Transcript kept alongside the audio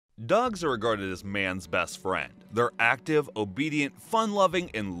Dogs are regarded as man's best friend. They're active, obedient, fun-loving,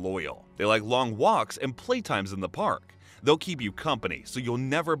 and loyal. They like long walks and playtimes in the park. They'll keep you company, so you'll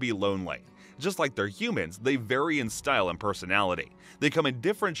never be lonely. Just like they're humans, they vary in style and personality. They come in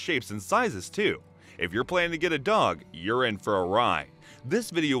different shapes and sizes too. If you're planning to get a dog, you're in for a ride.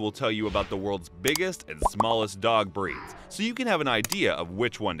 This video will tell you about the world's biggest and smallest dog breeds, so you can have an idea of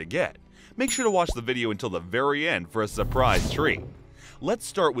which one to get. Make sure to watch the video until the very end for a surprise treat. Let's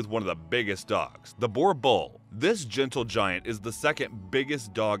start with one of the biggest dogs, the Boerboel. This gentle giant is the second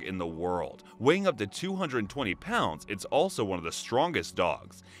biggest dog in the world. Weighing up to 220 pounds, it's also one of the strongest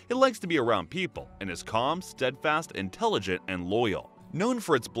dogs. It likes to be around people and is calm, steadfast, intelligent, and loyal. Known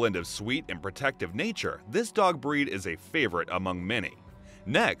for its blend of sweet and protective nature, this dog breed is a favorite among many.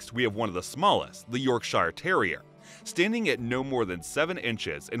 Next, we have one of the smallest, the Yorkshire Terrier. Standing at no more than 7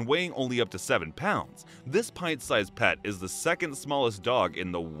 inches and weighing only up to 7 pounds, this pint-sized pet is the second smallest dog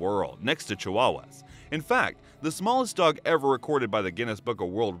in the world, next to Chihuahuas. In fact, the smallest dog ever recorded by the Guinness Book of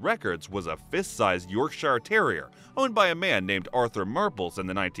World Records was a fist-sized Yorkshire Terrier owned by a man named Arthur Merpels in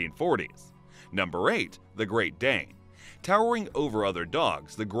the 1940s. Number 8. The Great Dane. Towering over other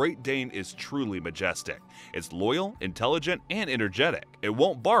dogs, the Great Dane is truly majestic. It's loyal, intelligent, and energetic. It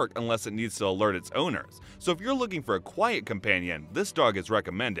won't bark unless it needs to alert its owners, so if you're looking for a quiet companion, this dog is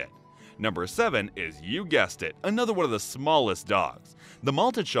recommended. Number 7 is, you guessed it, another one of the smallest dogs. The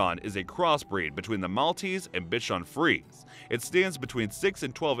Maltichon is a crossbreed between the Maltese and Bichon Frise. It stands between 6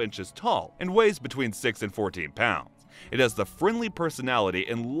 and 12 inches tall and weighs between 6 and 14 pounds. It has the friendly personality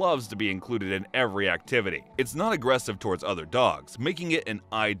and loves to be included in every activity. It's not aggressive towards other dogs, making it an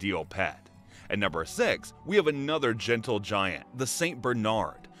ideal pet. At number 6, we have another gentle giant, the St.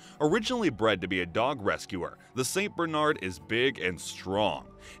 Bernard. Originally bred to be a dog rescuer, the St. Bernard is big and strong.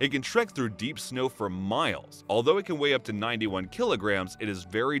 It can trek through deep snow for miles. Although it can weigh up to 91 kilograms, it is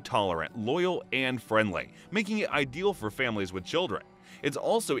very tolerant, loyal, and friendly, making it ideal for families with children. It's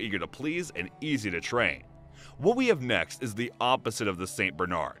also eager to please and easy to train. What we have next is the opposite of the St.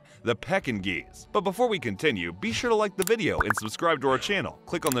 Bernard, the Pekingese. But before we continue, be sure to like the video and subscribe to our channel.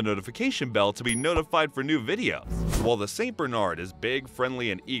 Click on the notification bell to be notified for new videos. While the St. Bernard is big,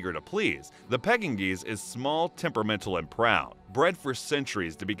 friendly, and eager to please, the Pekingese is small, temperamental, and proud. Bred for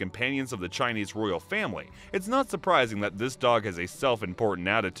centuries to be companions of the Chinese royal family, it's not surprising that this dog has a self-important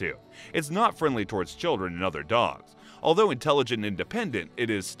attitude. It's not friendly towards children and other dogs. Although intelligent and independent, it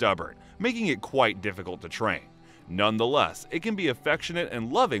is stubborn, making it quite difficult to train. Nonetheless, it can be affectionate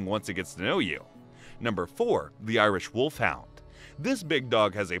and loving once it gets to know you. Number 4. The Irish Wolfhound. This big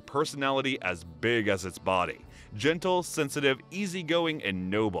dog has a personality as big as its body. Gentle, sensitive, easygoing, and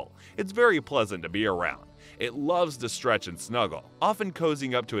noble. It's very pleasant to be around. It loves to stretch and snuggle, often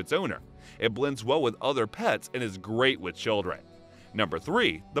cozying up to its owner. It blends well with other pets and is great with children. Number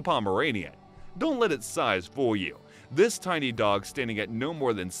 3. The Pomeranian. Don't let its size fool you. This tiny dog, standing at no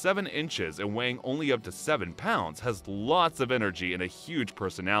more than 7 inches and weighing only up to 7 pounds, has lots of energy and a huge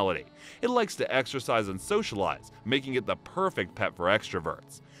personality. It likes to exercise and socialize, making it the perfect pet for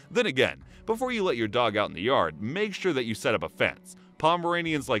extroverts. Then again, before you let your dog out in the yard, make sure that you set up a fence.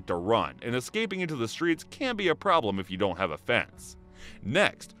 Pomeranians like to run, and escaping into the streets can be a problem if you don't have a fence.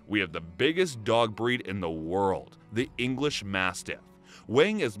 Next, we have the biggest dog breed in the world, the English Mastiff.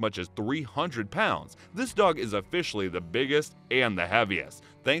 Weighing as much as 300 pounds, this dog is officially the biggest and the heaviest,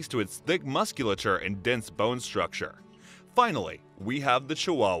 thanks to its thick musculature and dense bone structure. Finally, we have the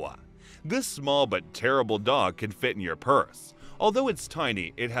Chihuahua. This small but terrible dog can fit in your purse. Although it's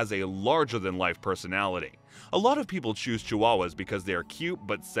tiny, it has a larger-than-life personality. A lot of people choose Chihuahuas because they are cute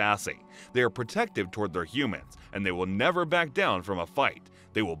but sassy. They are protective toward their humans, and they will never back down from a fight.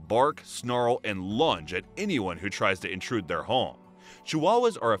 They will bark, snarl, and lunge at anyone who tries to intrude their home.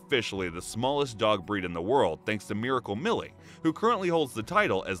 Chihuahuas are officially the smallest dog breed in the world thanks to Miracle Millie, who currently holds the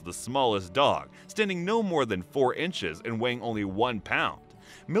title as the smallest dog, standing no more than 4 inches and weighing only 1 pound.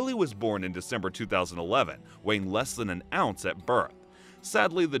 Millie was born in December 2011, weighing less than an ounce at birth.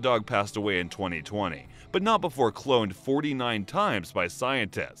 Sadly, the dog passed away in 2020, but not before cloned 49 times by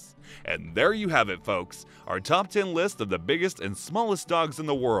scientists. And there you have it, folks, our top 10 list of the biggest and smallest dogs in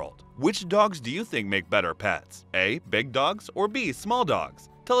the world. Which dogs do you think make better pets? A. Big dogs, or B. Small dogs?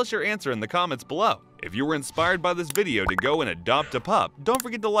 Tell us your answer in the comments below. If you were inspired by this video to go and adopt a pup, don't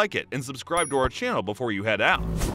forget to like it and subscribe to our channel before you head out.